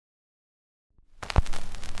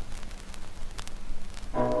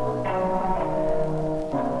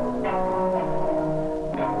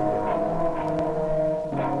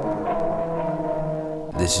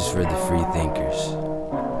This is for the free thinkers,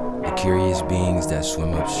 the curious beings that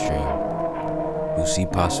swim upstream, who see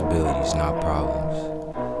possibilities, not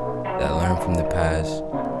problems, that learn from the past,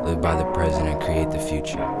 live by the present, and create the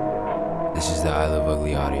future. This is the I Love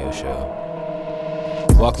Ugly audio show.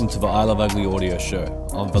 Welcome to the I Love Ugly audio show.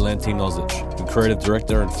 I'm Valentin Ozic, the creative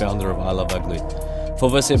director and founder of I Love Ugly. For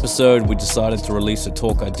this episode, we decided to release a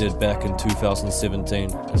talk I did back in 2017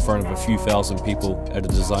 in front of a few thousand people at a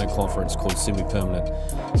design conference called Semi-Permanent.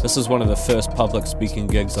 This is one of the first public speaking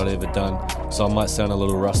gigs I'd ever done, so I might sound a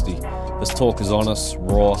little rusty. This talk is honest,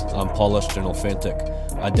 raw, unpolished, and authentic.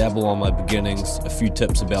 I dabble on my beginnings, a few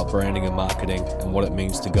tips about branding and marketing, and what it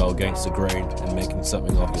means to go against the grain and making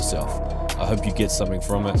something of yourself. I hope you get something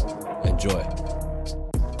from it. Enjoy.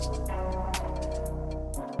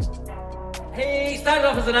 He started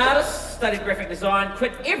off as an artist, studied graphic design,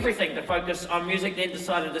 quit everything to focus on music, then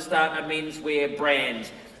decided to start a menswear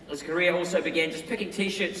brand. His career also began just picking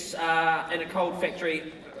t-shirts in a cold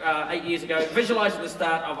factory 8 years ago, visualising the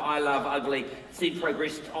start of I Love Ugly, then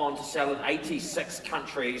progressed on to sell in 86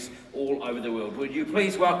 countries all over the world. Would you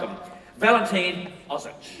please welcome Valentin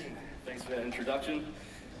Ozic. Thanks for that introduction.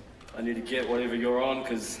 I need to get whatever you're on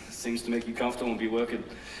because it seems to make you comfortable and be working.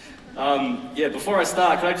 Before I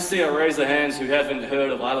start, can I just see a raise of hands who haven't heard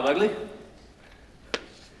of I Love Ugly?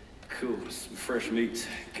 Cool, some fresh meat,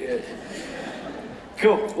 good.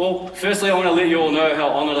 Cool, well, firstly I want to let you all know how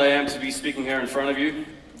honoured I am to be speaking here in front of you.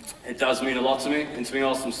 It does mean a lot to me, and to be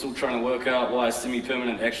honest, I'm still trying to work out why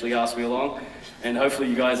Semi-Permanent actually asked me along, and hopefully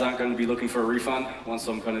you guys aren't going to be looking for a refund once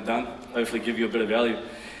I'm kind of done. Hopefully give you a bit of value.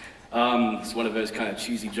 It's one of those kind of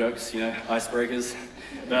cheesy jokes, icebreakers.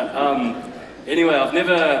 But anyway, I've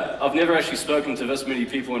never actually spoken to this many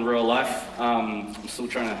people in real life. I'm still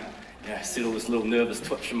trying to settle this little nervous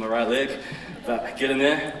twitch in my right leg, but get in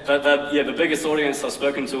there. But the biggest audience I've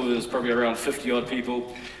spoken to is probably around 50 odd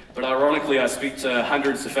people. But ironically, I speak to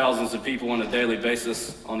hundreds of thousands of people on a daily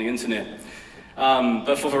basis on the internet.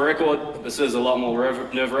 But for the record, this is a lot more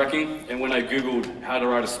nerve-wracking. And when I Googled how to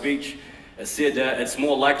write a speech, it said that it's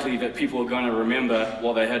more likely that people are going to remember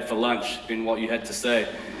what they had for lunch than what you had to say.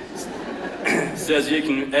 So as you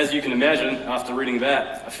can imagine, after reading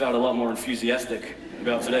that, I felt a lot more enthusiastic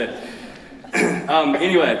about today.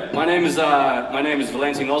 Anyway, my name is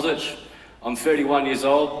Valentin Ozic. I'm 31 years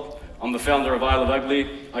old. I'm the founder of I Love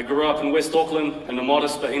Ugly. I grew up in West Auckland in a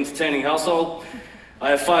modest but entertaining household. I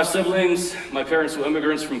have 5 siblings. My parents were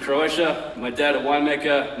immigrants from Croatia. My dad a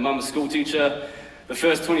winemaker, mum a school teacher. The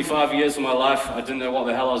first 25 years of my life, I didn't know what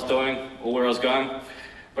the hell I was doing or where I was going.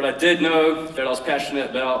 But I did know that I was passionate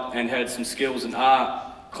about and had some skills in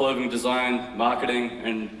art, clothing design, marketing,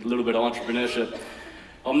 and a little bit of entrepreneurship.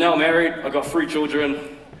 I'm now married, I've got 3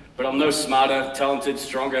 children, but I'm no smarter, talented,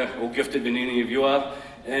 stronger, or gifted than any of you are.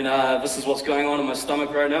 And this is what's going on in my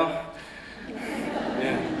stomach right now.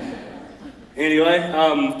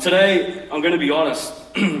 Anyway, today I'm going to be honest.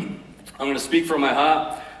 I'm going to speak from my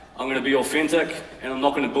heart, I'm going to be authentic, and I'm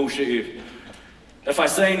not going to bullshit you. If I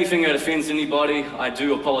say anything that offends anybody, I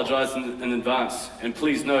do apologize in advance, and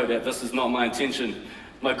please note that this is not my intention.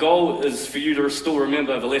 My goal is for you to still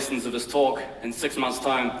remember the lessons of this talk in 6 months'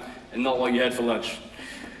 time, and not what you had for lunch.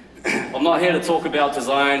 I'm not here to talk about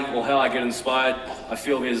design or how I get inspired. I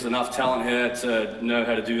feel there's enough talent here to know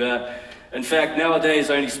how to do that. In fact,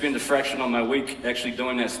 nowadays I only spend a fraction of my week actually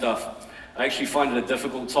doing that stuff. I actually find it a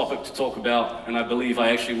difficult topic to talk about, and I believe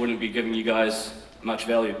I actually wouldn't be giving you guys much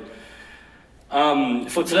value.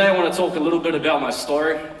 For today, I want to talk a little bit about my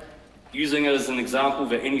story, using it as an example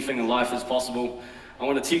that anything in life is possible. I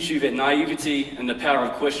want to teach you that naivety and the power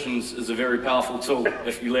of questions is a very powerful tool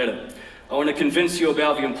if you let it. I want to convince you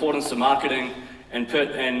about the importance of marketing and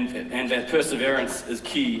that perseverance is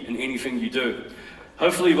key in anything you do.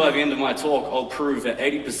 Hopefully by the end of my talk, I'll prove that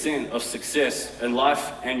 80% of success in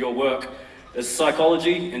life and your work is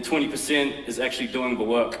psychology and 20% is actually doing the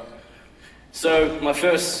work. So my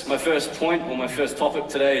first point, or my first topic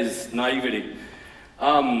today is naivety.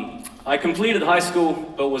 I completed high school,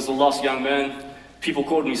 but was a lost young man. People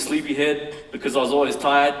called me sleepyhead because I was always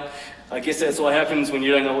tired. I guess that's what happens when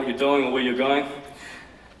you don't know what you're doing or where you're going.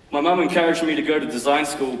 My mum encouraged me to go to design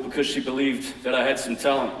school because she believed that I had some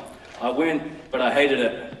talent. I went, but I hated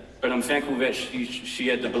it. But I'm thankful that she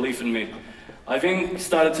had the belief in me. I then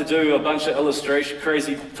started to do a bunch of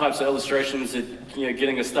crazy types of illustrations that,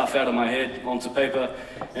 getting the stuff out of my head onto paper,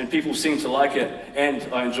 and people seemed to like it, and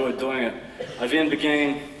I enjoyed doing it. I then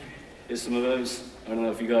began, here's some of those, I don't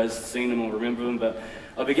know if you guys seen them or remember them, but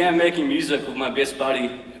I began making music with my best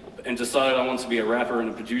buddy and decided I wanted to be a rapper and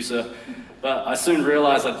a producer, but I soon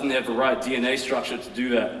realized I didn't have the right DNA structure to do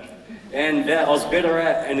that. and that I was better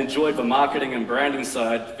at and enjoyed the marketing and branding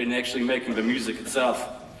side than actually making the music itself.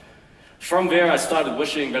 From there, I started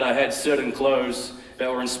wishing that I had certain clothes that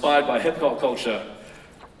were inspired by hip-hop culture,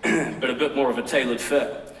 but a bit more of a tailored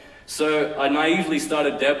fit. So I naively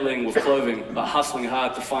started dabbling with clothing, but hustling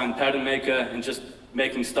hard to find pattern maker and just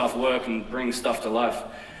making stuff work and bring stuff to life.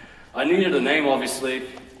 I needed a name, obviously,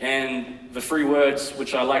 and the 3 words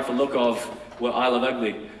which I liked the look of were I Love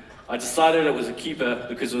Ugly. I decided it was a keeper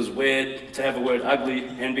because it was weird to have the word ugly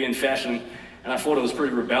and be in fashion, and I thought it was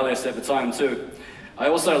pretty rebellious at the time too. I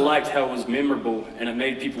also liked how it was memorable and it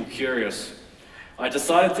made people curious. I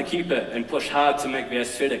decided to keep it and push hard to make the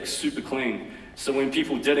aesthetic super clean, so when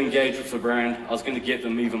people did engage with the brand, I was going to get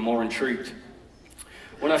them even more intrigued.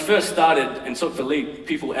 When I first started and took the leap,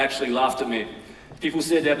 people actually laughed at me. People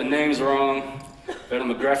said that the name's wrong, that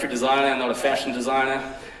I'm a graphic designer, not a fashion designer,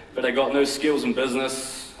 but I got no skills in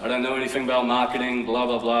business, I don't know anything about marketing, blah,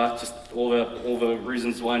 blah, blah, just all the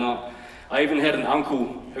reasons why not. I even had an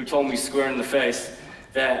uncle who told me square in the face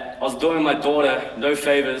that I was doing my daughter no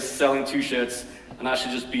favors selling t-shirts and I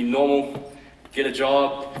should just be normal, get a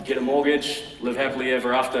job, get a mortgage, live happily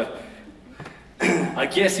ever after. I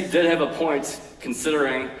guess he did have a point,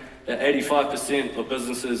 considering that 85% of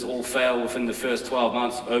businesses all fail within the first 12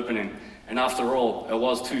 months of opening. And after all, it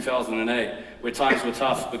was 2008, where times were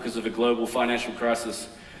tough because of a global financial crisis.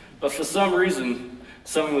 But for some reason,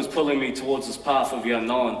 something was pulling me towards this path of the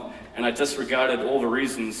unknown, and I disregarded all the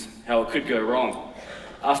reasons how it could go wrong.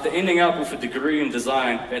 After ending up with a degree in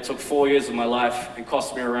design that took 4 years of my life and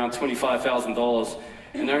cost me around $25,000,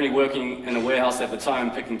 and only working in a warehouse at the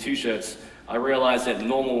time picking t-shirts, I realized that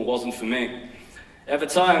normal wasn't for me. At the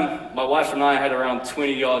time, my wife and I had around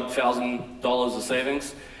 $20,000 of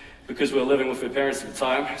savings because we were living with her parents at the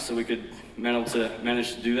time, so we could manage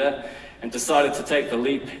to do that, and decided to take the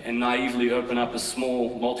leap and naively open up a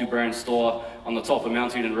small multi-brand store on the top of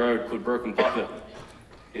Mount Eden Road called Broken Puppet.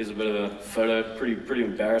 Here's a bit of a photo, pretty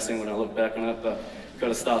embarrassing when I look back on it, but got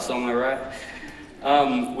to start somewhere,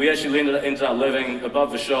 right? We actually ended up living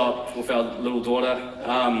above the shop with our little daughter.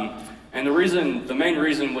 And the main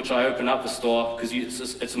reason which I opened up the store, because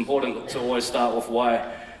it's important to always start with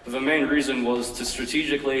why, but the main reason was to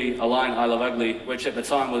strategically align I Love Ugly, which at the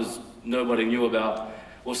time was nobody knew about,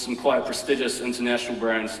 with some quite prestigious international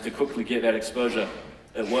brands to quickly get that exposure.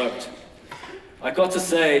 It worked. I got to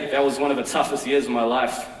say that was one of the toughest years of my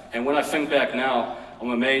life, and when I think back now, I'm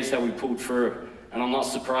amazed how we pulled through, and I'm not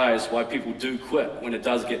surprised why people do quit when it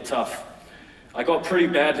does get tough. I got pretty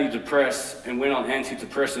badly depressed and went on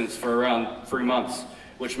antidepressants for around 3 months,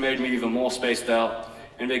 which made me even more spaced out,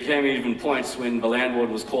 and there came even points when the landlord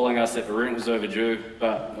was calling us that the rent was overdue,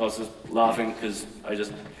 but I was just laughing because I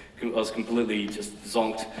was completely just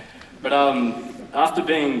zonked. But after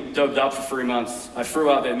being doped up for 3 months, I threw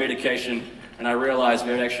out that medication and I realized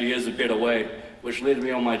there actually is a better way, which led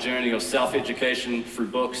me on my journey of self-education through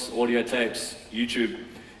books, audio tapes, YouTube.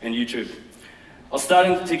 I was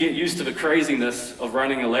starting to get used to the craziness of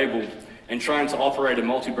running a label and trying to operate a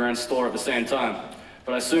multi-brand store at the same time.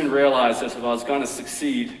 But I soon realized that if I was going to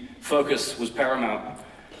succeed, focus was paramount.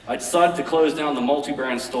 I decided to close down the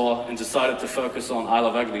multi-brand store and decided to focus on I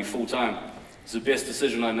Love Ugly full-time. It's the best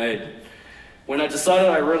decision I made. When I decided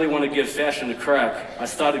I really want to give fashion a crack, I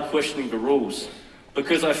started questioning the rules,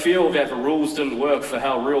 because I feel that the rules didn't work for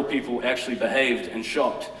how real people actually behaved and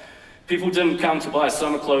shopped. People didn't come to buy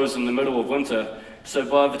summer clothes in the middle of winter, so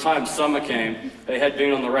by the time summer came, they had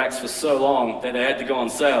been on the racks for so long that they had to go on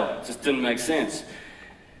sale. It just didn't make sense.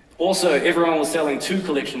 Also, everyone was selling 2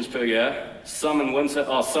 collections per year, summer and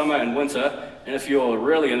winter, and if you were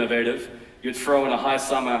really innovative, you'd throw in a high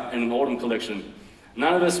summer and an autumn collection.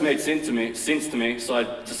 None of this made sense to me, so I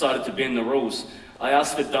decided to bend the rules. I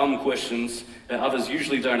asked for dumb questions that others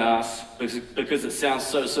usually don't ask because it sounds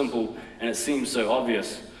so simple and it seems so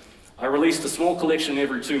obvious. I released a small collection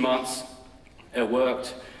every 2 months. It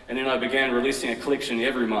worked. And then I began releasing a collection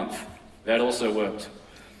every month. That also worked.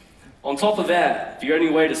 On top of that, the only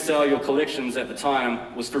way to sell your collections at the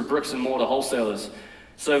time was through bricks and mortar wholesalers.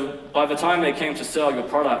 So by the time they came to sell your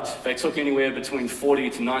product, they took anywhere between 40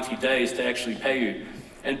 to 90 days to actually pay you.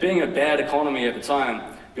 And being a bad economy at the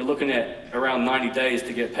time, you're looking at around 90 days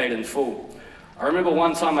to get paid in full. I remember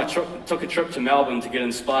one time I took a trip to Melbourne to get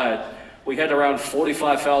inspired. We had around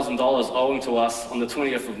 $45,000 owing to us on the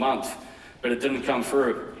 20th of the month, but it didn't come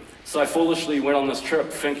through. So I foolishly went on this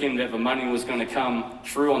trip thinking that the money was going to come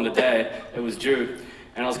through on the day it was due,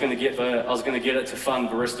 and I was going to get it to fund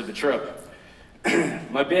the rest of the trip.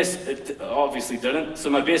 It obviously didn't, so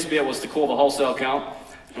my best bet was to call the wholesale account,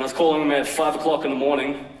 and I was calling them at 5 o'clock in the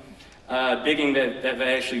morning, begging that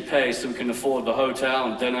they actually pay so we can afford the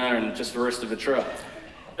hotel and dinner and just the rest of the trip.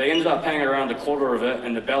 They ended up paying around a quarter of it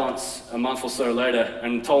and the balance a month or so later,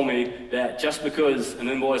 and told me that just because an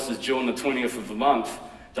invoice is due on the 20th of the month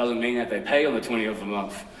doesn't mean that they pay on the 20th of the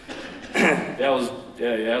month. that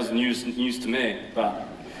was news to me. But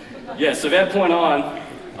yeah, so that point on,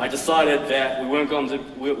 I decided that we weren't going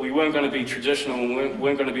to be traditional and we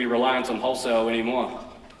weren't going to be reliant on wholesale anymore.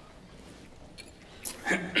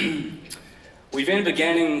 We then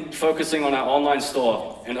began focusing on our online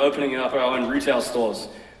store and opening up our own retail stores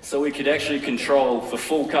so we could actually control the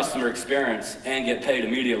full customer experience and get paid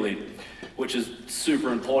immediately, which is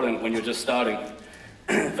super important when you're just starting.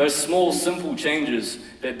 Those small, simple changes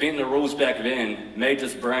that bent the rules back then made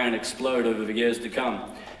this brand explode over the years to come,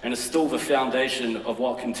 and is still the foundation of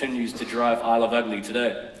what continues to drive I Love Ugly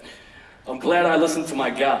today. I'm glad I listened to my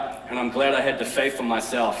gut, and I'm glad I had the faith in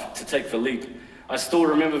myself to take the leap. I still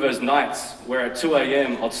remember those nights where at 2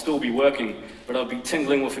 a.m. I'd still be working, but I'd be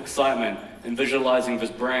tingling with excitement and visualizing this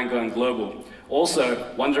brand going global.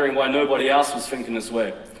 Also, wondering why nobody else was thinking this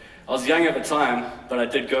way. I was young at the time, but I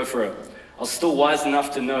did go for it. I was still wise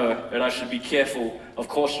enough to know that I should be careful of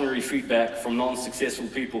cautionary feedback from non-successful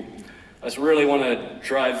people. I just really want to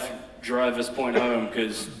drive this point home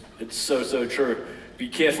because it's so true. Be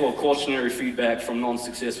careful of cautionary feedback from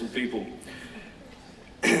non-successful people.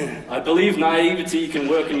 I believe naivety can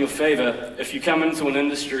work in your favor if you come into an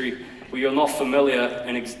industry where you're not familiar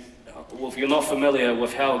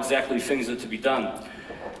with how exactly things are to be done.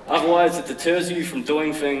 Otherwise, it deters you from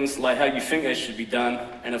doing things like how you think they should be done,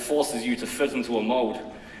 and it forces you to fit into a mold.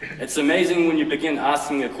 It's amazing when you begin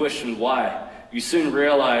asking a question why. You soon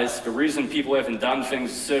realize the reason people haven't done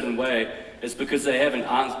things a certain way is because they haven't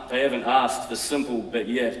asked the simple but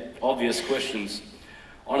yet obvious questions.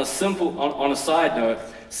 On a side note,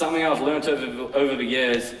 something I've learned over the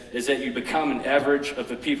years is that you become an average of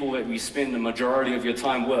the people that you spend the majority of your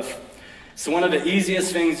time with. So one of the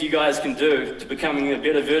easiest things you guys can do to becoming a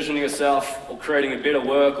better version of yourself, or creating a better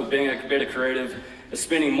work, or being a better creative, is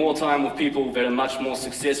spending more time with people that are much more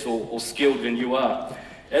successful or skilled than you are.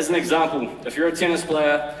 As an example, if you're a tennis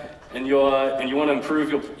player and you want to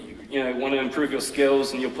improve your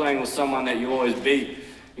skills, and you're playing with someone that you always beat,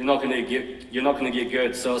 you're not going to get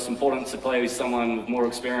good. So it's important to play with someone with more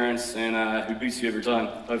experience and who beats you every time.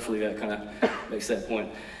 Hopefully that kind of makes that point.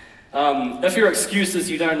 If your excuse is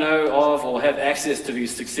you don't know of or have access to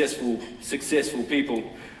these successful people,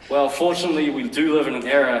 well, fortunately we do live in an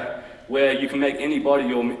era where you can make anybody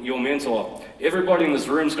your mentor. Everybody in this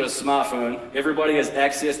room's got a smartphone. Everybody has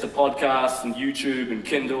access to podcasts and YouTube and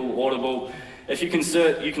Kindle, Audible. If you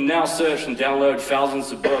can now search and download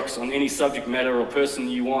thousands of books on any subject matter or person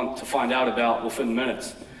you want to find out about within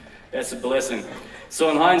minutes. That's a blessing. So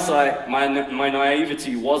in hindsight, my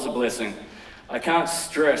naivety was a blessing. I can't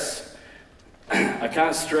stress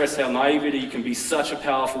how naivety can be such a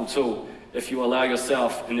powerful tool if you allow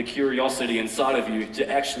yourself and the curiosity inside of you to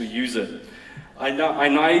actually use it. I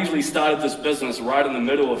naively started this business right in the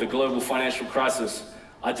middle of the global financial crisis.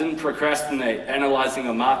 I didn't procrastinate analyzing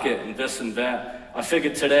a market and this and that. I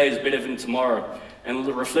figured today is better than tomorrow. And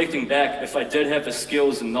reflecting back, if I did have the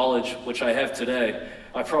skills and knowledge which I have today,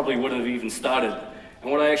 I probably wouldn't have even started.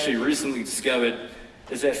 And what I actually recently discovered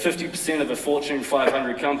is that 50% of the Fortune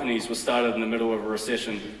 500 companies were started in the middle of a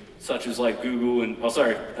recession, such as like Google and,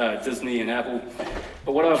 Disney and Apple.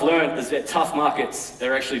 But what I've learned is that tough markets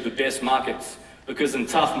are actually the best markets, because in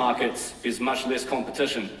tough markets, there's much less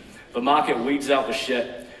competition. The market weeds out the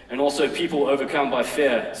shit, and also people overcome by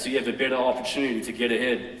fear, so you have a better opportunity to get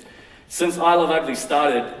ahead. Since I Love Ugly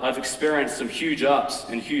started, I've experienced some huge ups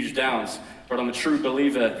and huge downs, but I'm a true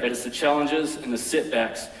believer that it's the challenges and the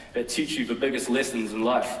setbacks that teach you the biggest lessons in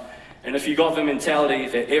life. And if you got the mentality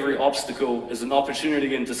that every obstacle is an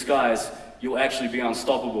opportunity in disguise, you'll actually be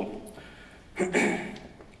unstoppable.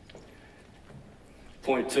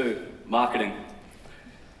 Point 2, marketing.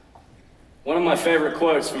 One of my favorite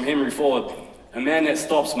quotes from Henry Ford: "A man that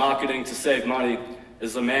stops marketing to save money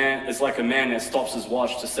is like a man that stops his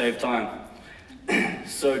watch to save time."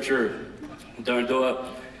 So true. Don't do it.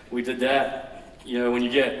 We did that. You know, when you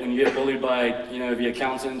get bullied by, the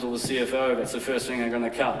accountant or the CFO, that's the first thing they're going to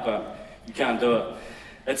cut, but you can't do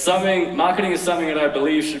it. Marketing is something that I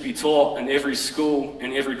believe should be taught in every school,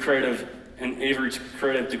 in every creative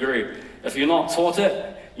degree. If you're not taught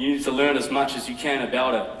it, you need to learn as much as you can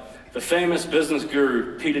about it. The famous business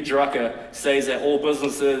guru, Peter Drucker, says that all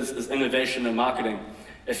businesses is innovation and marketing.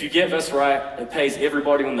 If you get this right, it pays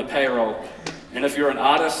everybody on the payroll. And if you're an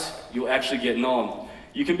artist, you'll actually get known.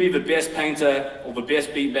 You can be the best painter or the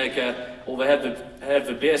best beat maker or have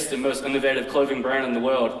the best and most innovative clothing brand in the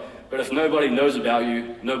world. but if nobody knows about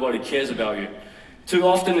you, nobody cares about you. Too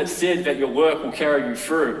often it's said that your work will carry you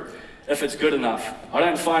through if it's good enough. I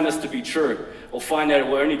don't find this to be true, or find that it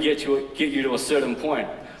will only get you to a certain point.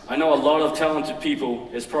 I know a lot of talented people,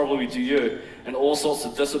 as probably do you, in all sorts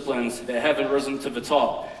of disciplines that haven't risen to the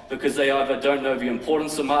top because they either don't know the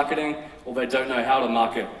importance of marketing or they don't know how to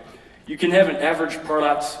market. You can have an average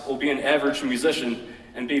product or be an average musician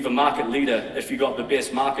and be the market leader if you got the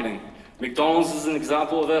best marketing. McDonald's is an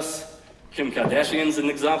example of this. Kim Kardashian's an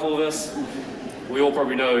example of this. We all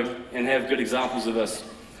probably know and have good examples of this.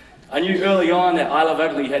 I knew early on that I Love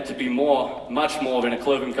Ugly had to be much more than a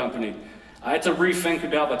clothing company. I had to rethink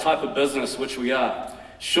about the type of business which we are.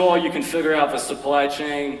 Sure, you can figure out the supply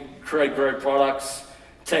chain, create great products,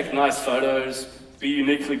 take nice photos, be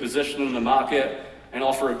uniquely positioned in the market, and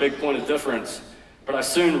offer a big point of difference. But I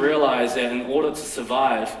soon realized that in order to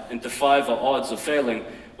survive and defy the odds of failing,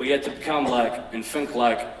 we had to become like and think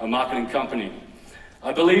like a marketing company.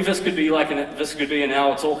 I believe this could be an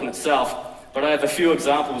hour talk in itself, but I have a few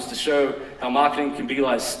examples to show how marketing can be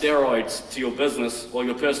like steroids to your business or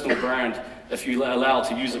your personal brand if you allow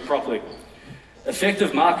to use it properly.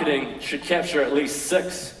 Effective marketing should capture at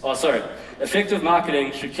least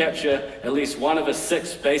one of the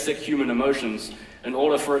 6 basic human emotions in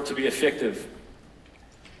order for it to be effective.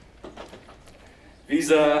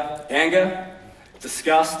 These are anger,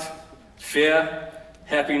 disgust, fear,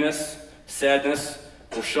 happiness, sadness,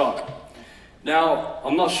 or shock. Now,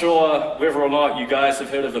 I'm not sure whether or not you guys have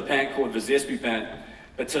heard of a pant called the Zespi pant,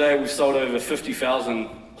 but today we've sold over 50,000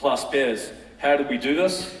 plus pairs. How did we do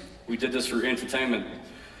this? We did this through entertainment.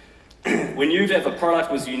 We knew that the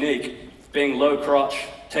product was unique, being low crotch,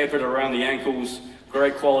 tapered around the ankles,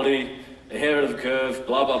 great quality, ahead of the curve,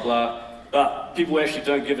 blah, blah, blah, but people actually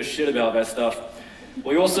don't give a shit about that stuff.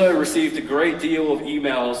 We also received a great deal of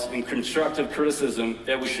emails and constructive criticism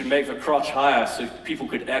that we should make the crotch higher so people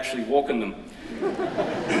could actually walk in them.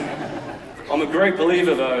 I'm a great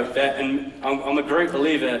believer that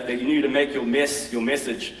you need to make your mess your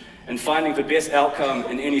message and finding the best outcome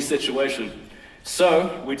in any situation.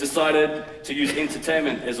 So we decided to use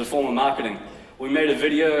entertainment as a form of marketing. We made a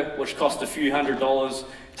video which cost a few $100s,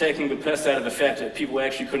 taking the piss out of the fact that people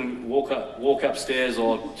actually couldn't walk upstairs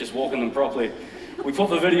or just walk in them properly. We put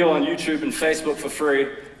the video on YouTube and Facebook for free,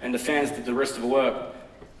 and the fans did the rest of the work.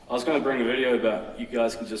 I was going to bring a video, but you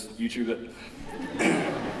guys can just YouTube it.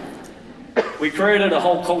 We created a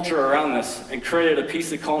whole culture around this and created a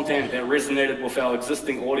piece of content that resonated with our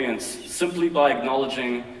existing audience simply by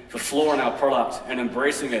acknowledging the flaw in our product and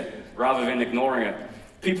embracing it rather than ignoring it.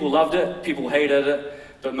 People loved it, people hated it,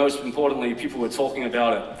 but most importantly, people were talking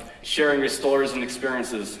about it, sharing their stories and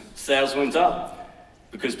experiences. Sales went up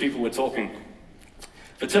because people were talking.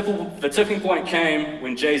 The tipping point came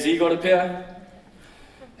when Jay-Z got a pair,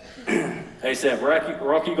 A$AP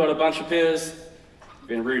Rocky got a bunch of pairs,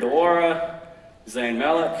 then Rita Ora, Zayn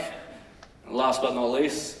Malik, and last but not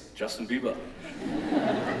least, Justin Bieber.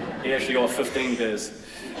 He actually got 15 pairs.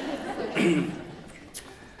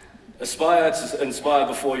 Aspire to inspire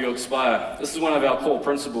before you expire. This is one of our core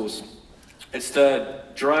principles. It's to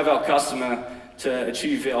drive our customer to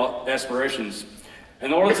achieve their aspirations.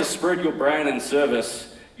 In order to spread your brand and service,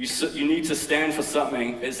 you need to stand for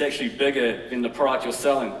something that's actually bigger than the product you're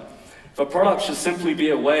selling. The product should simply be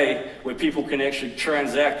a way where people can actually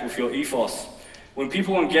transact with your ethos. When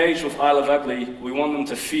people engage with I Love Ugly, we want them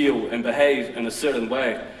to feel and behave in a certain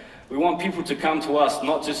way. We want people to come to us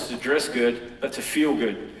not just to dress good, but to feel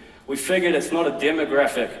good. We figured it's not a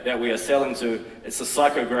demographic that we are selling to, it's a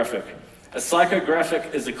psychographic. A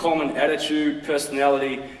psychographic is a common attitude,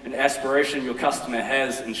 personality, and aspiration your customer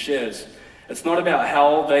has and shares. It's not about how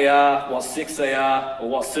old they are, what sex they are, or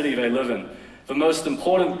what city they live in. The most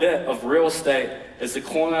important bit of real estate is the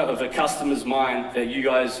corner of the customer's mind that you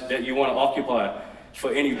want to occupy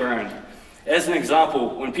for any brand. As an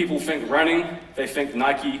example, when people think running, they think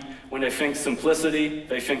Nike. When they think simplicity,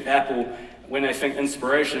 they think Apple. When they think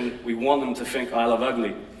inspiration, we want them to think I Love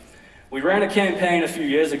Ugly. We ran a campaign a few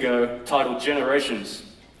years ago titled Generations,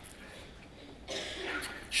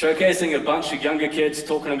 showcasing a bunch of younger kids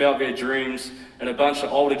talking about their dreams and a bunch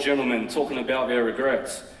of older gentlemen talking about their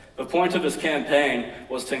regrets. The point of this campaign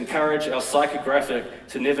was to encourage our psychographic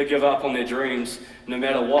to never give up on their dreams, no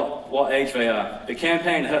matter what age they are. The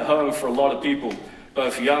campaign hit home for a lot of people,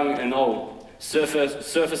 both young and old,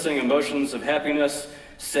 surfacing emotions of happiness,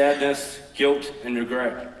 sadness, guilt, and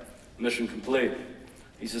regret. Mission complete.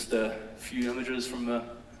 These are just a few images from the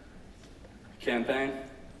campaign.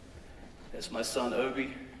 That's my son,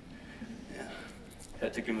 Obi. Yeah.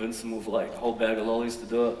 Had to convince him with like a whole bag of lollies to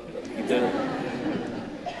do it, but he did it.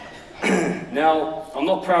 Now, I'm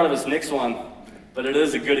not proud of this next one, but it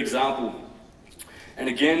is a good example. And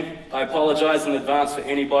again, I apologize in advance for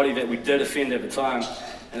anybody that we did offend at the time,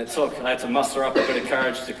 and I had to muster up a bit of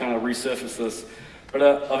courage to kind of resurface this. But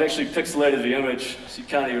I've actually pixelated the image, so you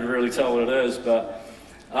can't even really tell what it is, but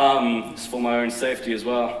it's for my own safety as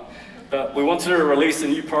well. But we wanted to release a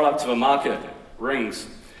new product to the market, rings.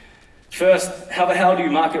 First, how the hell do you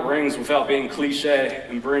market rings without being cliche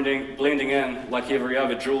and blending in like every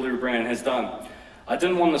other jewelry brand has done? I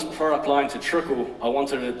didn't want this product line to trickle, I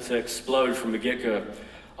wanted it to explode from the get-go.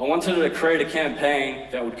 I wanted to create a campaign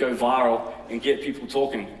that would go viral and get people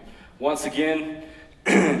talking. Once again,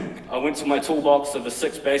 I went to my toolbox of the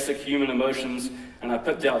 6 basic human emotions and I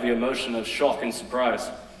picked out the emotion of shock and surprise.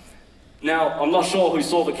 Now, I'm not sure who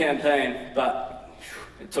saw the campaign, but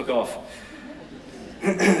it took off.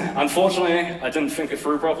 Unfortunately, I didn't think it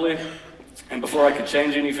through properly, and before I could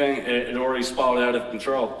change anything, it already spiraled out of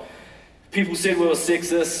control. People said we were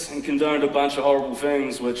sexist and condoned a bunch of horrible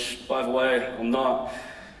things, which, by the way, I'm not.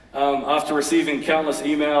 After receiving countless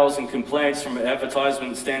emails and complaints from the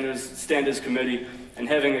Advertisement Standards Committee and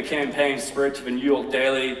having a campaign spread to the New York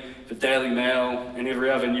Daily, the Daily Mail, and every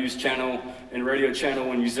other news channel and radio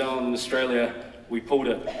channel in New Zealand and Australia, we pulled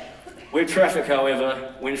it. Web traffic,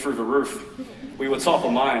 however, went through the roof. We were top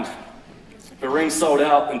of mind. The rings sold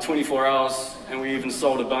out in 24 hours, and we even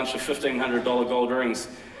sold a bunch of $1,500 gold rings.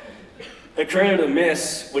 It created a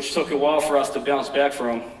mess, which took a while for us to bounce back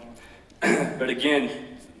from. But again,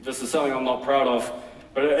 this is something I'm not proud of,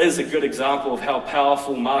 but it is a good example of how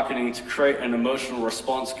powerful marketing to create an emotional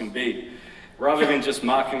response can be, rather than just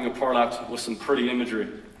marketing a product with some pretty imagery.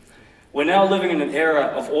 We're now living in an era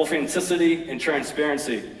of authenticity and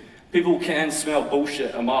transparency. People can smell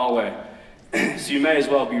bullshit a mile away, so you may as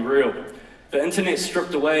well be real. The internet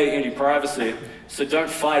stripped away any privacy, so don't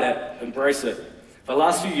fight it, embrace it. The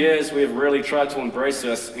last few years, we have really tried to embrace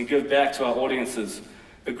this and give back to our audiences.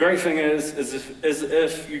 The great thing is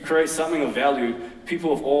if you create something of value,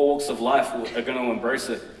 people of all walks of life are going to embrace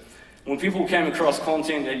it. When people came across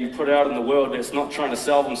content that you put out in the world that's not trying to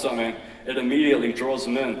sell them something, it immediately draws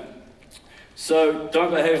them in. So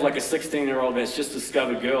don't behave like a 16-year-old that's just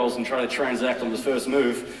discovered girls and try to transact on the first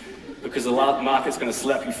move, because the market's going to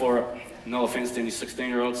slap you for it. No offense to any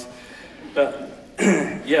 16-year-olds. But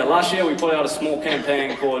yeah, last year we put out a small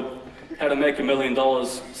campaign called How to Make $1 Million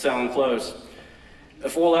Selling Clothes.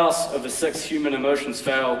 If all else of the 6 human emotions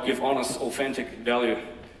fail, give honest, authentic value.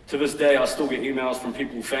 To this day, I still get emails from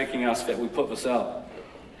people thanking us that we put this out.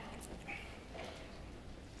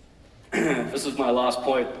 This is my last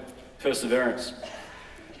point, perseverance.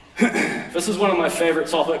 This is one of my favorite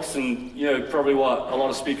topics, and probably what a lot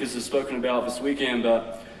of speakers have spoken about this weekend,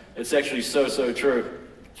 but it's actually so true.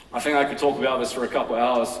 I think I could talk about this for a couple of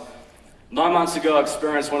hours. 9 months ago, I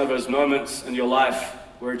experienced one of those moments in your life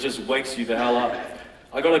where it just wakes you the hell up.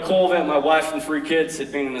 I got a call that my wife and 3 kids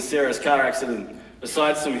had been in a serious car accident.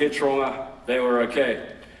 Besides some head trauma, they were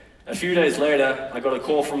okay. A few days later, I got a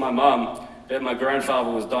call from my mum that my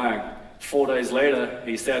grandfather was dying. 4 days later,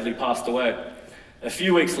 he sadly passed away. A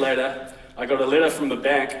few weeks later, I got a letter from the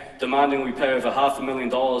bank demanding we pay over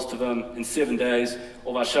 $500,000 to them in 7 days,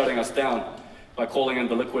 or they're shutting us down by calling in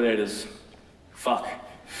the liquidators. Fuck.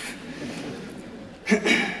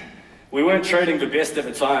 We weren't trading the best at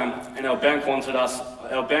the time, and our bank wanted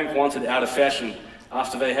out of fashion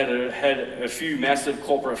after they had a few massive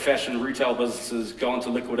corporate fashion retail businesses go into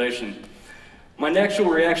liquidation. My natural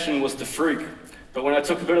reaction was to freak, but when I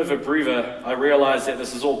took a bit of a breather, I realized that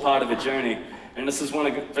this is all part of a journey, and this was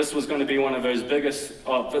going to be one of those biggest,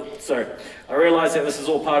 I realized that this is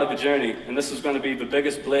all part of a journey, and this was going to be the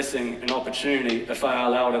biggest blessing and opportunity if I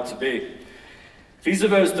allowed it to be. These are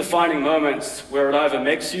those defining moments where it either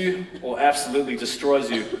makes you or absolutely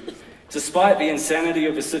destroys you. Despite the insanity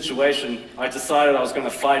of the situation, I decided I was going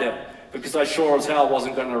to fight it because I sure as hell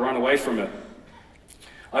wasn't going to run away from it.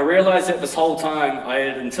 I realized that this whole time I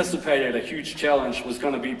had anticipated a huge challenge was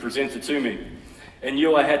going to be presented to me and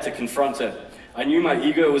knew I had to confront it. I knew my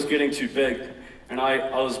ego was getting too big and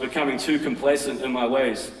I was becoming too complacent in my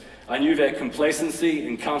ways. I knew that complacency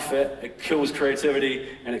and comfort, it kills creativity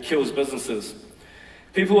and it kills businesses.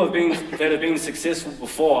 People that have been successful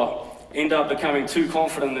before end up becoming too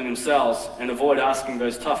confident in themselves and avoid asking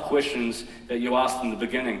those tough questions that you asked in the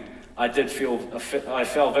beginning. I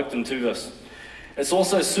fell victim to this. It's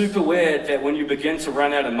also super weird that when you begin to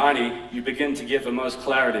run out of money, you begin to get the most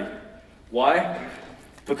clarity. Why?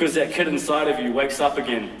 Because that kid inside of you wakes up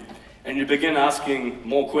again and you begin asking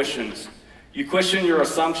more questions. You question your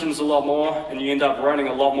assumptions a lot more and you end up running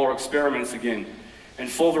a lot more experiments again. And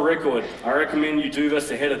for the record, I recommend you do this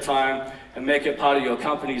ahead of time and make it part of your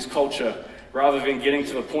company's culture rather than getting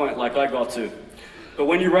to the point like I got to. But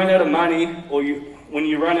when you run out of money or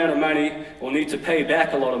need to pay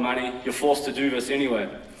back a lot of money, you're forced to do this anyway.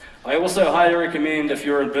 I also highly recommend, if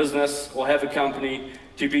you're in business or have a company,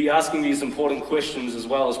 to be asking these important questions as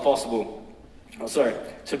well as possible.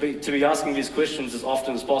 To be asking these questions as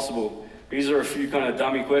often as possible. These are a few kind of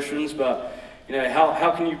dummy questions, but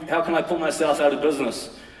how can I put myself out of business?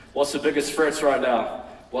 What's the biggest threats right now?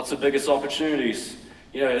 What's the biggest opportunities?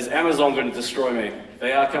 Is Amazon going to destroy me?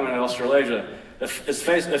 They are coming to Australasia. If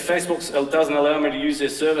Facebook doesn't allow me to use their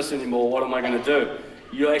service anymore, what am I going to do?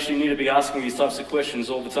 You actually need to be asking these types of questions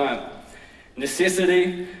all the time.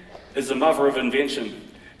 Necessity is the mother of invention,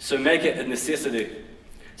 so make it a necessity.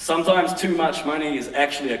 Sometimes too much money is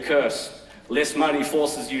actually a curse. Less money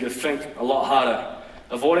forces you to think a lot harder.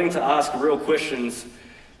 Avoiding to ask real questions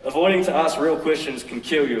can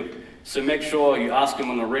kill you, so make sure you ask them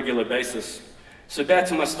on a regular basis. So back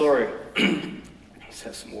to my story. Let's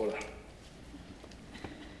have some water.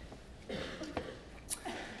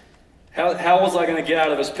 How was I going to get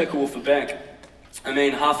out of this pickle with the bank? I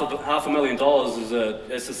mean,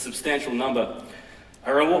 $500,000 is a substantial number. I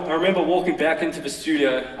remember walking back into the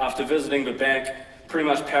studio after visiting the bank, pretty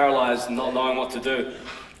much paralyzed and not knowing what to do.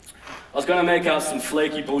 I was going to make up some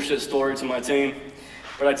flaky bullshit story to my team,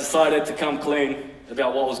 but I decided to come clean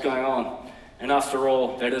about what was going on. And after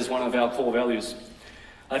all, that is one of our core values.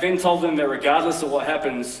 I then told them that regardless of what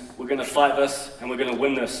happens, we're going to fight this and we're going to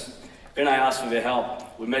win this. Then I asked for their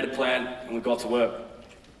help. We made a plan and we got to work.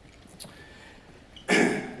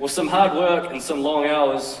 With some hard work and some long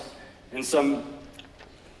hours and some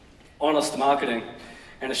honest marketing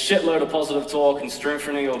and a shitload of positive talk and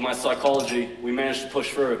strengthening of my psychology, we managed to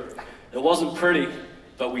push through. It wasn't pretty,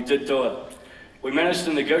 but we did do it. We managed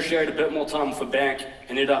to negotiate a bit more time with the bank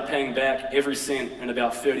and ended up paying back every cent in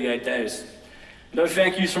about 38 days. No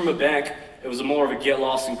thank yous from the bank. It was more of a get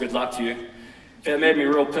lost and good luck to you. That made me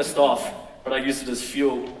real pissed off, but I used it as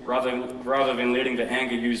fuel rather than letting the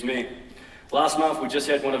anger use me. Last month, we just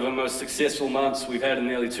had one of the most successful months we've had in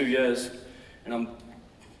nearly 2 years, and I'm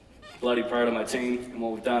bloody proud of my team and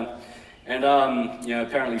what we've done. And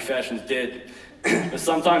apparently fashion's dead. But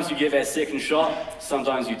sometimes you get that second shot,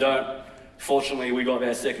 sometimes you don't. Fortunately, we got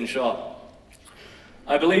that second shot.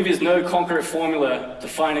 I believe there's no concrete formula to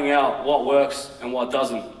finding out what works and what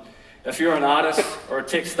doesn't. If you're an artist or a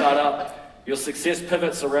tech startup, your success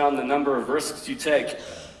pivots around the number of risks you take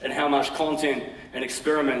and how much content and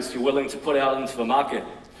experiments you're willing to put out into the market.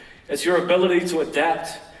 It's your ability to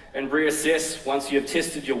adapt and reassess once you have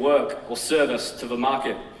tested your work or service to the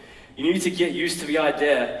market. You need to get used to the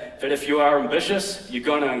idea that if you are ambitious, you're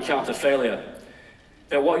going to encounter failure.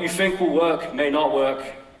 That what you think will work may not work,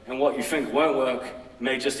 and what you think won't work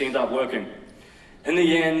may just end up working. In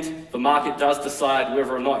the end, the market does decide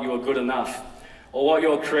whether or not you are good enough, or what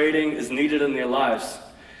you're creating is needed in their lives.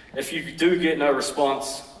 If you do get no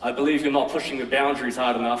response, I believe you're not pushing the boundaries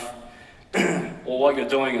hard enough, or what you're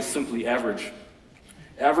doing is simply average.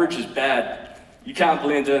 Average is bad. You can't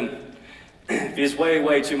blend in. There's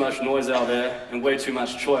way too much noise out there and way too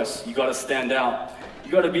much choice. You gotta stand out.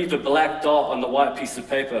 You gotta be the black dot on the white piece of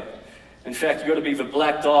paper. In fact, you gotta be the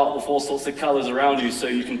black dot with all sorts of colors around you so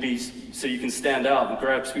you can stand out and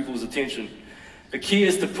grab people's attention. The key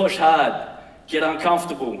is to push hard, get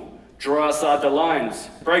uncomfortable, draw outside the lines,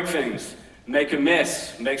 break things, make a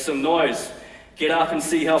mess, make some noise, get up and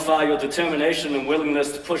see how far your determination and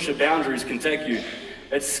willingness to push your boundaries can take you.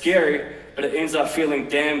 It's scary, but it ends up feeling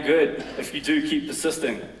damn good if you do keep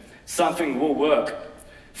persisting. Something will work.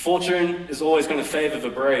 Fortune is always going to favor the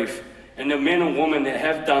brave, and the men and women that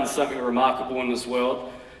have done something remarkable in this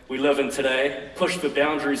world we live in today pushed the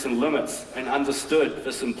boundaries and limits and understood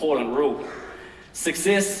this important rule.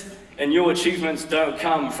 Success and new achievements don't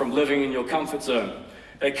come from living in your comfort zone.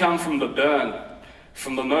 They come from the burn,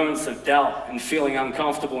 from the moments of doubt and feeling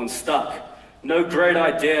uncomfortable and stuck. No great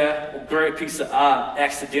idea or great piece of art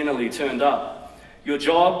accidentally turned up. Your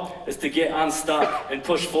job is to get unstuck and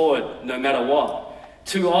push forward no matter what.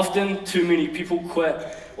 Too often, too many people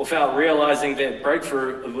quit without realizing that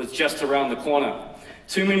breakthrough was just around the corner.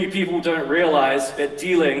 Too many people don't realize that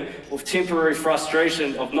dealing with temporary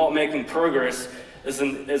frustration of not making progress is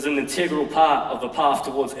an integral part of the path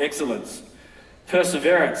towards excellence.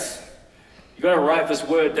 Perseverance. You gotta write this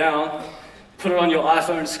word down, put it on your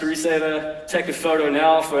iPhone screensaver, take a photo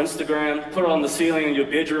now for Instagram, put it on the ceiling in your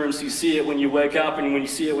bedroom so you see it when you wake up and when you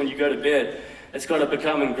see it when you go to bed. It's got to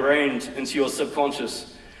become ingrained into your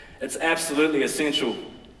subconscious. It's absolutely essential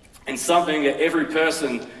and something that every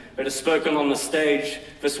person but has spoken on the stage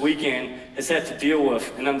this weekend has had to deal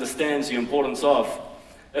with and understands the importance of.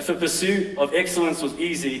 If the pursuit of excellence was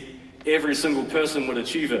easy, every single person would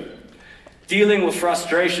achieve it. Dealing with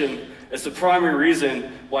frustration is the primary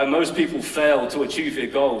reason why most people fail to achieve their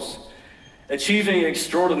goals. Achieving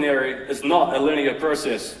extraordinary is not a linear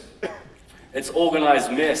process. It's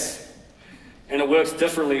organized mess, and it works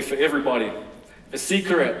differently for everybody. The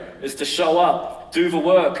secret is to show up, do the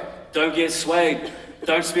work, don't get swayed.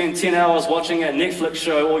 Don't spend 10 hours watching that Netflix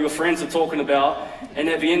show all your friends are talking about, and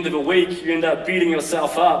at the end of the week, you end up beating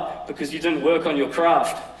yourself up because you didn't work on your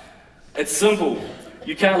craft. It's simple.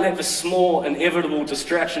 You can't let the small, inevitable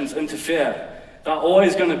distractions interfere. They're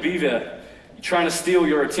always going to be there. You're trying to steal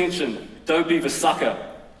your attention. Don't be the sucker.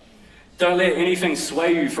 Don't let anything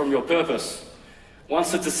sway you from your purpose.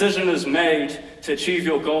 Once a decision is made to achieve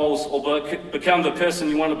your goals or become the person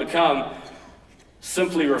you want to become,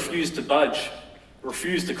 simply refuse to budge.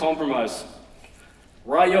 Refuse to compromise.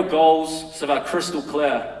 Write your goals so they're crystal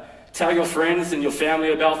clear. Tell your friends and your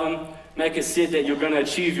family about them. Make it said that you're going to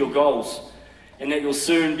achieve your goals and that you'll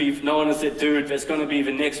soon be known as that dude that's going to be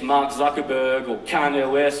the next Mark Zuckerberg or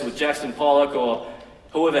Kanye West or Jackson Pollock or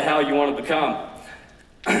whoever the hell you want to become.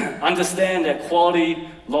 Understand that quality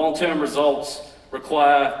long-term results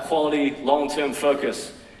require quality long-term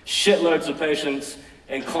focus, shitloads of patience,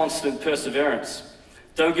 and constant perseverance.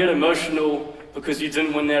 Don't get emotional because you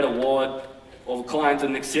didn't win that award, or the client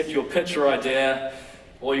didn't accept your pitch or idea,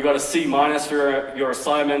 or you got a C- for your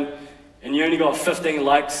assignment, and you only got 15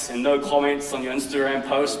 likes and no comments on your Instagram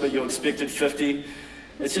post, but you expected 50.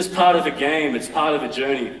 It's just part of the game, it's part of the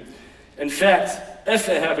journey. In fact, if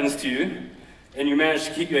it happens to you, and you manage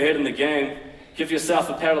to keep your head in the game, give yourself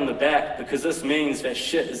a pat on the back, because this means that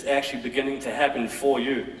shit is actually beginning to happen for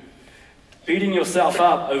you. Beating yourself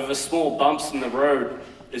up over the small bumps in the road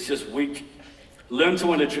is just weak. Learn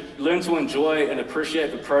to enjoy and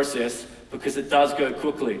appreciate the process, because it does go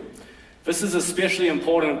quickly. This is especially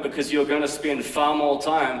important because you're going to spend far more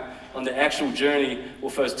time on the actual journey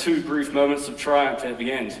with those 2 brief moments of triumph at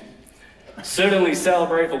the end. Certainly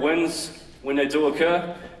celebrate the wins when they do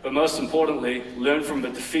occur, but most importantly, learn from the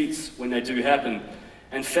defeats when they do happen.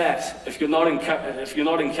 In fact, if you're not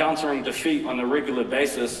encountering defeat on a regular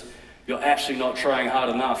basis, you're actually not trying hard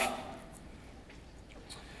enough.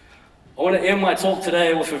 I want to end my talk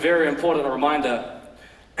today with a very important reminder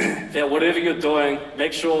that whatever you're doing,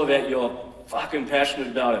 make sure that you're fucking passionate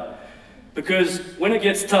about it. Because when it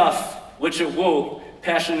gets tough, which it will,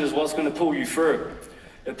 passion is what's going to pull you through.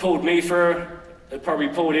 It pulled me through. It probably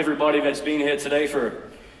pulled everybody that's been here today through.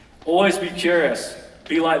 Always be curious.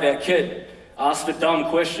 Be like that kid. Ask the dumb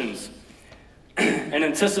questions. And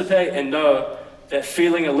anticipate and know that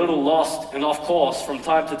feeling a little lost and off course from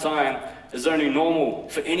time to time is only normal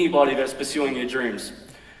for anybody that's pursuing their dreams.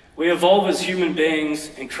 We evolve as human beings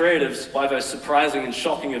and creatives by those surprising and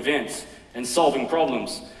shocking events and solving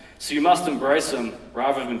problems. So you must embrace them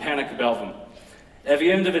rather than panic about them. At the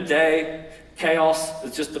end of the day, chaos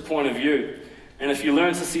is just the point of view. And if you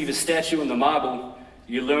learn to see the statue in the marble,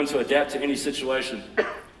 you learn to adapt to any situation.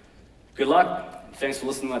 Good luck. Thanks for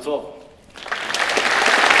listening to my talk.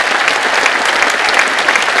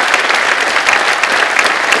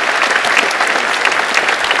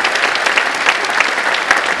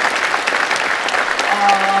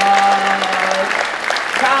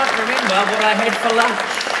 What I had for lunch.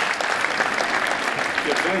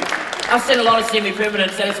 Good thing. I've seen a lot of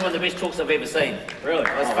semi-permanents. That is one of the best talks I've ever seen. Really?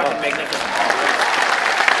 It was fucking magnificent.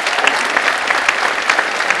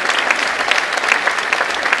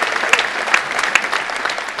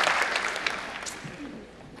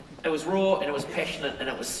 It was raw, and it was passionate, and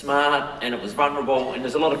it was smart, and it was vulnerable, and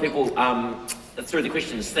there's a lot of people through the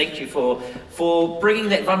questions, thank you for bringing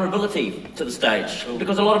that vulnerability to the stage.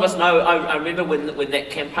 Because a lot of us know, I remember when that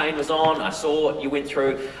campaign was on, I saw what you went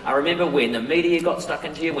through. I remember when the media got stuck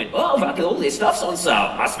into you, went, oh, fuck, all their stuff's on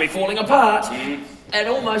sale, must be falling apart. And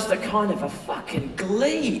almost a kind of a fucking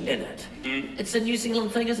glee in it. It's a New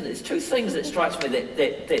Zealand thing, isn't it? There's 2 things that strikes me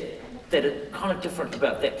that are kind of different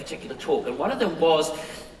about that particular talk. And one of them was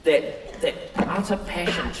that utter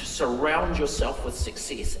passion to surround yourself with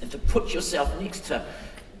success and to put yourself next to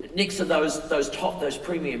those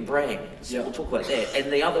premium brands. Yeah. We'll talk about that.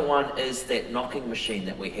 And the other one is that knocking machine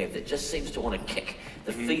that we have that just seems to want to kick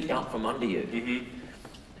the feet out from under you.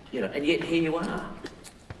 You know, and yet here you are.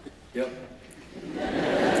 Yep.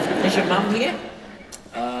 Is your mum here?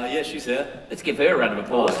 Yeah, she's here. Let's give her a round of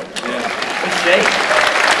applause. Yeah. Who's she?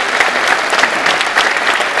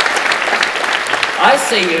 I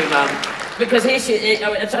see you, Mum. Because he said,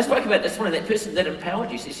 I spoke about this morning, that person that empowered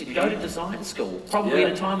you, he said, go to design school. Probably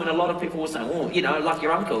at a time when a lot of people were saying, oh, you know, like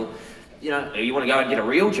your uncle, you know, you want to go and get a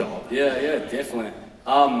real job. Yeah, definitely.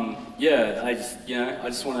 I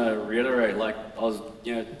just want to reiterate, like, I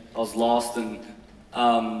was lost and,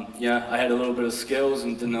 I had a little bit of skills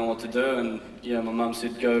and didn't know what to do, and, my mum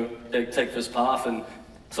said, go take this path, and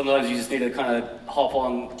sometimes you just need to kind of hop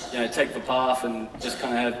on, take the path and just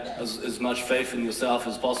kind of have as much faith in yourself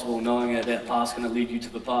as possible, knowing that path's going to lead you to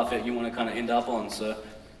the path that you want to kind of end up on. So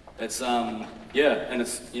it's, and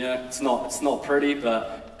it's, it's not pretty,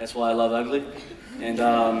 but that's why I love ugly. And,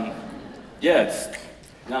 I'm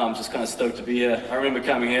just kind of stoked to be here. I remember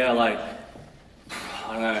coming here, like,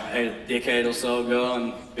 I don't know, a decade or so ago,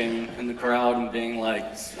 and being in the crowd and being like,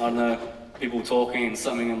 I don't know, people talking, and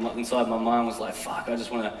something inside my mind was like, fuck, I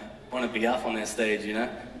just want to be up on that stage,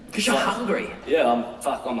 Because you're hungry. Yeah,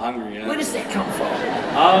 I'm hungry, Where does that come from?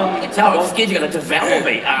 You can tell I'm scared you're going to devour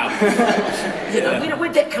me.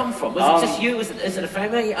 Where'd that come from? Was it just you? Is it a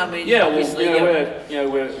family? I mean,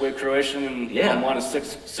 we're Croatian, and I'm one of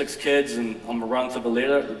six kids, and I'm run to the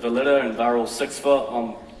litter, and Varel's 6 foot.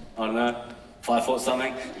 I'm, I don't know, 5 foot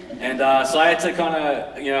something, and so I had to kind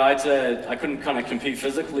of, I couldn't kind of compete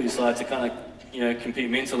physically, so I had to kind of,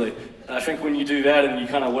 compete mentally. And I think when you do that and you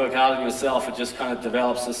kind of work hard on yourself, it just kind of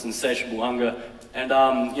develops this insatiable hunger. And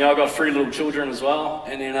I've got 3 little children as well,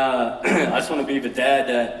 and then I just want to be the dad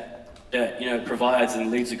that provides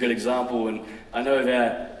and leads a good example. And I know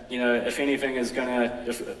that if anything is gonna,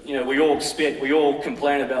 we all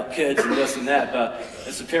complain about kids and this and that, but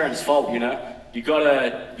it's the parents' fault, You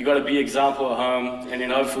gotta be example at home, and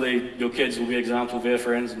then hopefully your kids will be example of their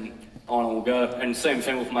friends, and on it will go. And same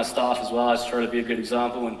thing with my staff as well. I just try to be a good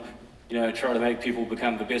example, and try to make people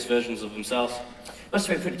become the best versions of themselves. Must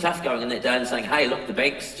have been pretty tough going in that day and saying, hey, look, the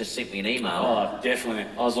banks just sent me an email. Oh, definitely.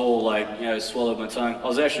 I was all like, swallowed my tongue. I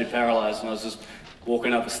was actually paralyzed, and I was just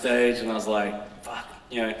walking up the stage, and I was like, fuck,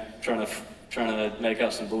 trying to make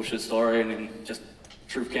up some bullshit story, and then just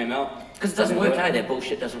truth came out. Because it doesn't work, hey? That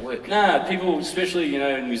bullshit doesn't work. Nah, people, especially,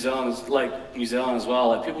 in New Zealand as well,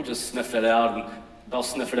 like, people just sniff it out, and they'll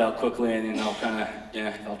sniff it out quickly, and then they'll kind of,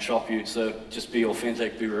 they'll chop you. So just be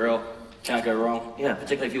authentic, be real. Can't go wrong. Yeah,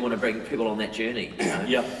 particularly if you want to bring people on that journey.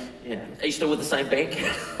 Yep. Yeah. Are you still with the same bank?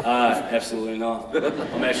 Absolutely not.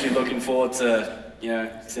 I'm actually looking forward to,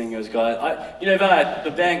 seeing those guys.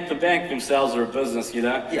 The bank themselves are a business,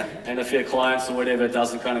 Yeah. And if their clients or whatever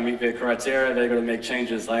doesn't kind of meet their criteria, they've got to make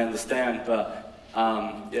changes. I understand, but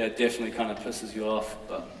it definitely kind of pisses you off.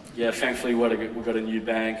 But thankfully we've got a new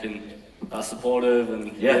bank and are supportive,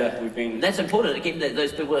 and we've been. And that's important. Again,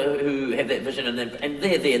 those people who have that vision and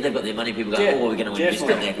they're there, they've got their money. People go, we're going to invest in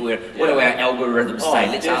that. What do our algorithms say?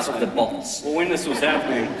 Let's ask the bots. Well, when this was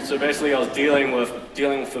happening, so basically I was dealing with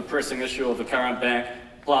the pressing issue of the current bank.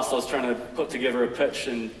 Plus, I was trying to put together a pitch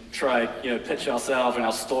and try, pitch ourselves and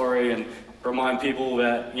our story and remind people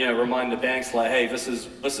that, remind the banks like, hey, this is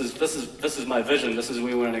my vision. This is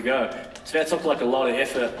where we want to go. So that took like a lot of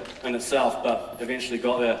effort in itself, but eventually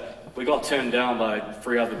got there. We got turned down by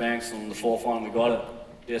 3 other banks, and on the 4th one we got it.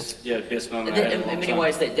 Best moment I had in many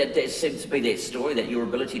ways, that seems to be that story, that your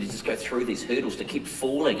ability to just go through these hurdles, to keep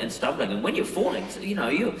falling and stumbling. And when you're falling,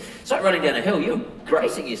 it's like running down a hill, you're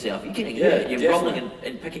bracing yourself, you're getting hurt, you're rolling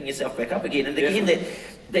and picking yourself back up again. And again,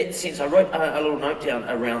 that sense, I wrote a little note down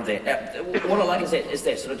around that. What I like is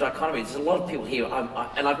that sort of dichotomy. There's a lot of people here,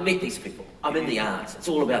 and I've met these people. I'm in the arts. It's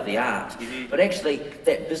all about the art. Mm-hmm. But actually,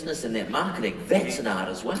 that business and that marketing, that's an art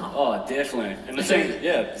as well. Oh, definitely. And the thing,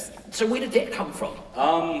 So where did that come from?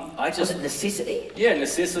 Was it necessity? Yeah,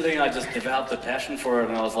 necessity. I just developed a passion for it,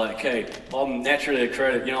 and I was like, okay, I'm naturally a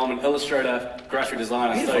creative. I'm an illustrator, graphic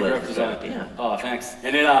designer. I studied graphic design. Yeah. Oh, thanks.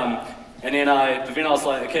 And then I was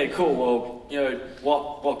like, okay, cool. Well,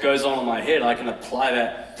 what goes on in my head, I can apply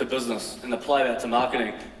that to business and apply that to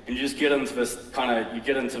marketing. And you just get into this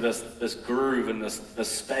this groove and this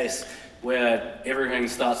space where everything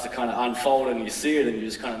starts to kind of unfold, and you see it, and you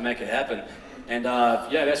just kind of make it happen. And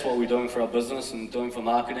that's what we're doing for our business and doing for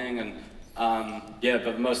marketing. And but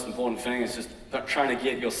the most important thing is just trying to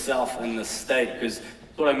get yourself in this state, because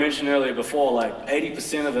what I mentioned earlier before, like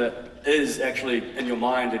 80% of it is actually in your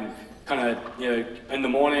mind, and kind of, in the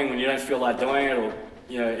morning when you don't feel like doing it, or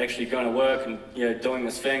actually going to work and doing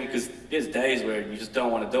this thing, because there's days where you just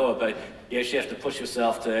don't want to do it, but you actually have to push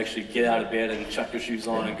yourself to actually get out of bed and chuck your shoes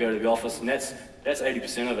on and go to the office, and that's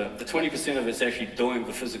 80% of it. The 20% of it's actually doing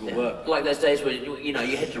the physical work. Like those days where you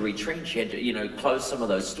had to retrench, you had to close some of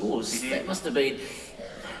those stores. Mm-hmm. That must have been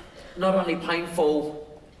not only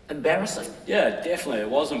painful, embarrassing. Yeah, definitely. It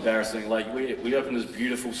was embarrassing. Like we opened this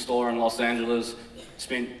beautiful store in Los Angeles,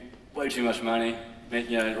 spent way too much money,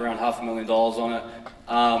 made, around $500,000 on it.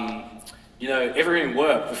 Everything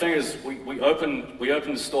worked. The thing is, we opened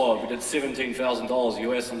the store, we did $17,000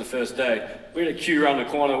 US on the first day. We had a queue around the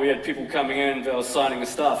corner, we had people coming in, they were signing the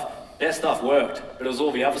stuff. That stuff worked, but it was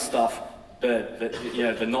all the other stuff,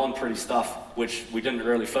 the non-pretty stuff, which we didn't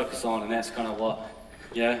really focus on, and that's kind of what,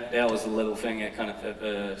 that was the little thing that kind of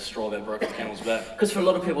the straw that broke the camel's back. Because for a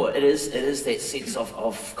lot of people, it is that sense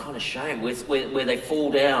of kind of shame where they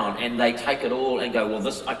fall down and they take it all and go, well,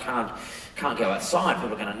 this I can't go outside.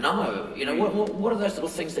 People are going to know. What are those little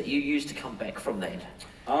things that you use to come back from that?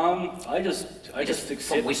 I just accept.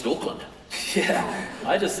 From West Auckland. Yeah,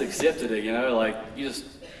 I just accepted it.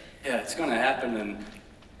 It's going to happen, and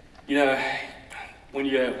when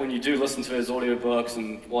you do listen to his audiobooks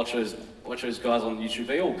and watch those guys on YouTube,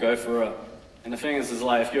 they all go for it. And the thing is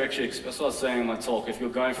like, if you actually, that's what I was saying in my talk, if you're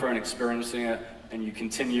going for it and experiencing it and you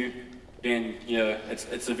continue, then,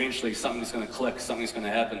 it's eventually something's going to click, something's going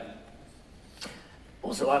to happen.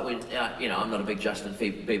 Also, I'm not a big Justin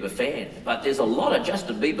Bieber fan, but there's a lot of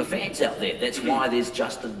Justin Bieber fans out there. That's why there's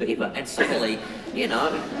Justin Bieber. And suddenly,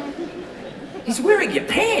 he's wearing your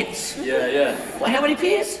pants. Yeah. Well, how many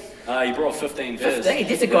pairs? He brought 15 pairs. 15?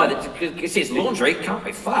 There's a guy that says laundry, can't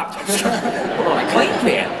be fucked. Put on a clean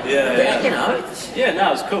pair. Yeah. Yeah,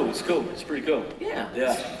 no, it's cool. It's pretty cool. Yeah.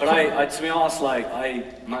 Yeah. But I to be honest, I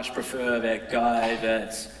much prefer that guy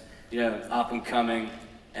that's, up and coming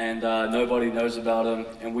and nobody knows about him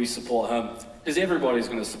and we support him. Because everybody's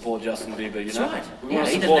going to support Justin Bieber, That's right. We want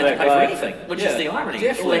to he support doesn't have to that pay guy. for anything, which is the irony.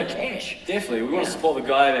 Definitely. All that cash. Definitely. We want to support the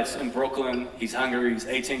guy that's in Brooklyn. He's hungry. He's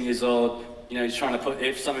 18 years old. He's trying to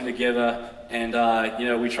put something together, and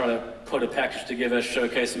we try to put a package together,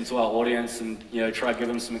 showcase him to our audience, and try to give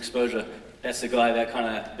him some exposure. That's the guy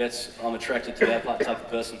I'm attracted to that type of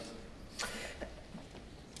person.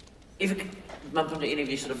 Ever bump into any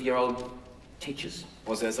of your old teachers?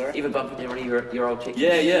 What's that, sorry? Ever bump into any of your old teachers?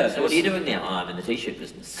 Yeah. So what are you doing now? I'm in the t-shirt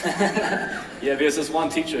business. Yeah, there's this one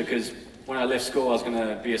teacher, because when I left school, I was going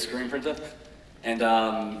to be a screen printer. And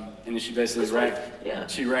then she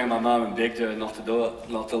basically rang my mum and begged her not to do it,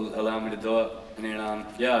 not to allow me to do it. And then,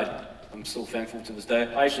 I'm still thankful to this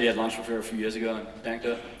day. I actually had lunch with her a few years ago and thanked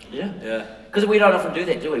her. Yeah. Yeah. Because we don't often do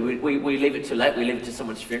that, do we? We leave it too late. We leave it to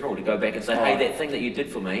someone's funeral to go back and say, hey, that thing that you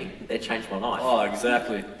did for me, that changed my life. Oh,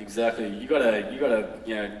 exactly. You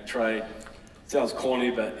gotta try, it sounds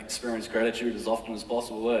corny, but experience gratitude as often as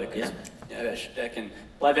possible. That can,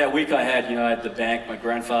 like that week I had, at the bank, my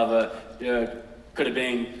grandfather, could have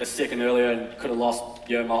been a second earlier and could have lost,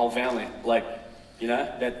 my whole family.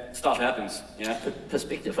 That stuff happens,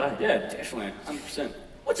 Perspective, eh? Yeah, definitely, 100%.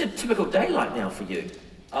 What's a typical day like now for you?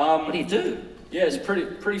 What do you do? Yeah, it's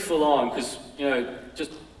pretty full on because,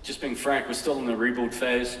 just being frank, we're still in the rebuild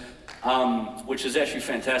phase, which is actually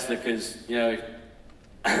fantastic because,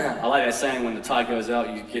 I like that saying, when the tide goes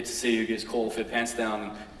out, you get to see who gets caught with their pants down.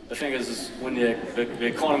 And the thing is when the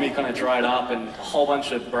economy kind of dried up and a whole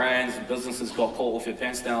bunch of brands and businesses got caught with their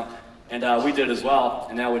pants down, and we did as well.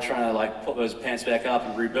 And now we're trying to put those pants back up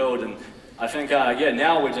and rebuild. And I think,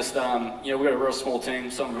 now we're just, we've got a real small team,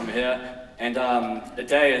 some of them are here. And the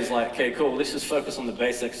day is okay, cool, let's just focus on the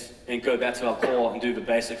basics and go back to our core and do the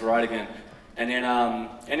basic right again. And then,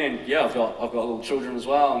 I've got little children as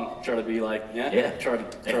well, and try to be try to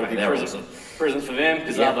be present for them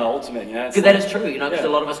because they're the ultimate, Because that is true, because a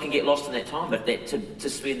lot of us can get lost in that time, but to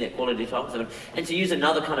spend that quality time with them, and to use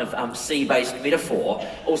another kind of sea-based metaphor.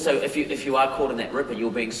 Also, if you are caught in that rip and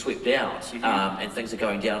you're being swept out, and things are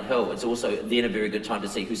going downhill, it's also then a very good time to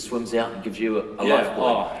see who swims out and gives you a lifebuoy.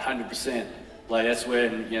 Oh, 100%. That's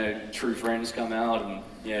when true friends come out, and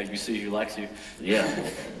you see who likes you. Yeah.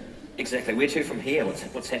 Exactly. Where to from here?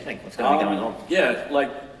 What's happening? What's going to be going on? Yeah,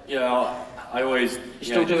 I always...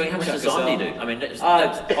 You're still doing... How much design do you do? I mean...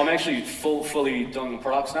 I'm actually fully doing the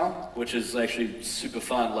products now, which is actually super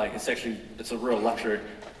fun. It's a real luxury.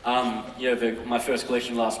 My first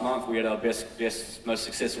collection last month, we had our best, most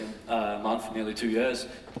successful month for nearly 2 years.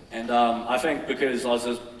 And I think because I was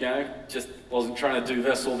just wasn't trying to do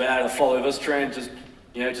this or that or follow this trend, just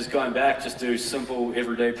going back, just do simple,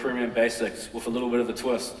 everyday, premium basics with a little bit of a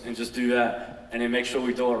twist, and just do that, and then make sure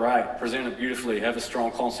we do it right, present it beautifully, have a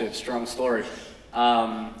strong concept, strong story,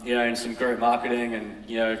 and some great marketing, and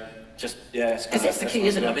because that's the key,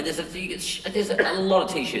 isn't it? I mean, there's a lot of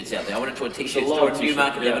t-shirts out there. I went into a t-shirt store in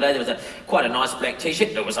Newmarket the other day. There was quite a nice black t-shirt.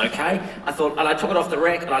 It was okay. I thought, and I took it off the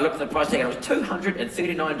rack, and I looked at the price tag, and it was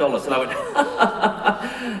 $239, and I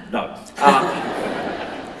went, no.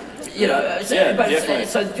 You know, so, Yeah, but definitely.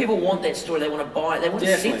 so people want that story. They want to buy it. They want a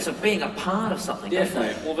Definitely. sense of being a part of something. don't they?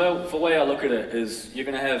 Definitely. Well, the way I look at it is you're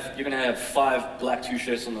gonna have 5 black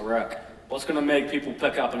T-shirts on the rack. What's gonna make people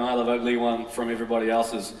pick up an I Love Ugly one from everybody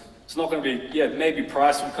else's? It's not gonna be, maybe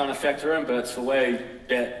price will kind of factor in, but it's the way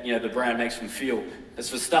that the brand makes them feel. It's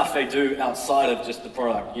the stuff they do outside of just the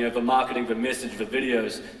product. The marketing, the message, the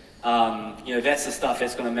videos. That's the stuff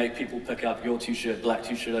that's gonna make people pick up your T-shirt, black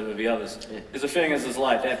T-shirt over the others. Because the thing is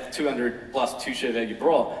like that 200 plus T-shirt that you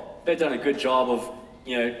brought, they've done a good job of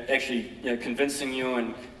actually convincing you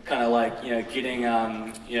and kind of like getting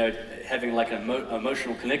having like an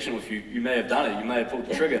emotional connection with you. You may have done it, you may have pulled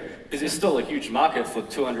the trigger, because there's still a huge market for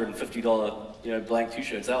 $250 blank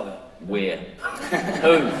T-shirts out there. Where?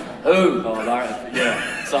 Who?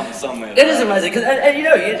 Oh, somewhere. It is amazing because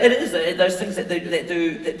it is those things that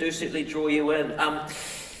do certainly draw you in.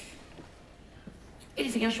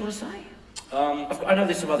 Anything else you want to say? I know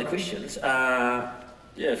there's some other questions.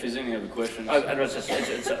 Yeah, if there's any other questions. I know it's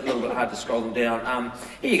a little bit hard to scroll them down.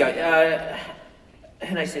 Here you go.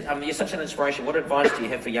 Hene said, you're such an inspiration. What advice do you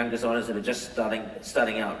have for young designers that are just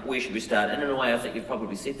starting out? Where should we start? And in a way, I think you've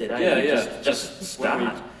probably said that. Just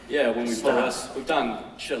start. When we put this, we've done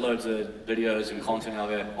shitloads of videos and content out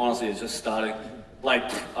there. Honestly, it's just starting.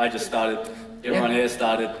 Like, I just started. Everyone here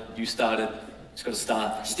started. You started. Just got to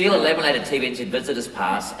start. Steal a laminated TVNZ visitors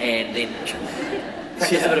pass and then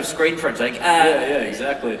practice a bit of screen printing.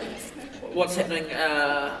 Exactly. What's happening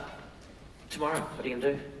tomorrow? What are you going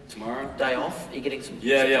to do? Tomorrow? Day off? Are you getting some?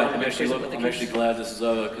 I'm actually glad this is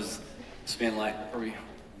over because I spent like probably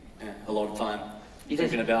a lot of time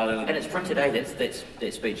thinking about it. And it's printed, eh?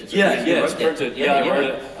 That speech. It's it's printed. I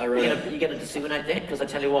wrote it. You're going to disseminate that? Because I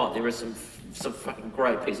tell you what, there are some fucking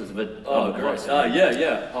great pieces of it. Oh, great.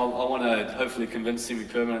 I want to hopefully convince Semi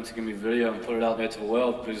Permanent to give me a video and put it out there to the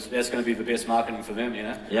world because that's going to be the best marketing for them,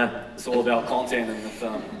 Yeah. It's all about content and the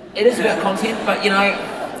film. It is about content, but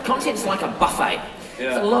content's like a buffet.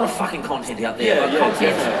 Yeah. There's a lot of fucking content out there.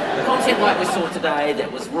 Content like we saw today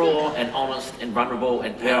that was raw and honest and vulnerable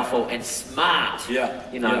and powerful and smart.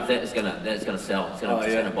 That's gonna sell. It's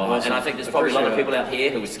gonna buy. Awesome. And I think there's probably a lot of people out here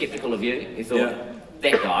who were skeptical of you, who thought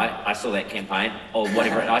that guy, I saw that campaign or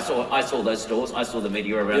whatever. I saw those stores. I saw the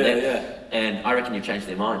media around that. And I reckon you've changed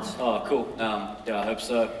their minds. Oh, cool. I hope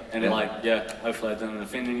so. And hopefully I didn't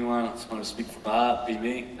offend anyone. I just want to speak from the heart, be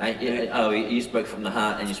me. You spoke from the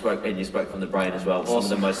heart and you spoke from the brain as well. Awesome. Some of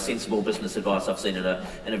the most sensible business advice I've seen in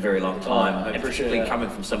a very long time. I and appreciate particularly that. coming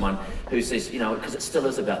from someone who says, because it still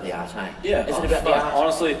is about the art, eh? Yeah. Is it about the art?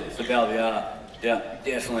 Honestly, it's about the art. Yeah,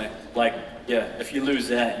 definitely. If you lose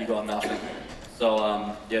that, you got nothing. So,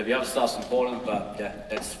 the other stuff's important, but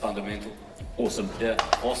that's fundamental. Awesome. Yeah,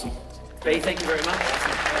 awesome. B, thank you very much.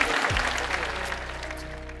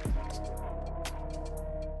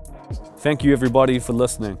 Thank you everybody for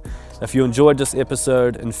listening. If you enjoyed this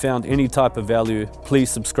episode and found any type of value, please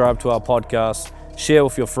subscribe to our podcast, share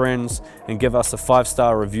with your friends, and give us a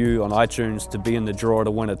 5-star review on iTunes to be in the draw to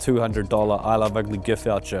win a $200 I Love Ugly gift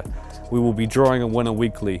voucher. We will be drawing a winner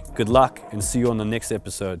weekly. Good luck and see you on the next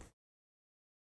episode.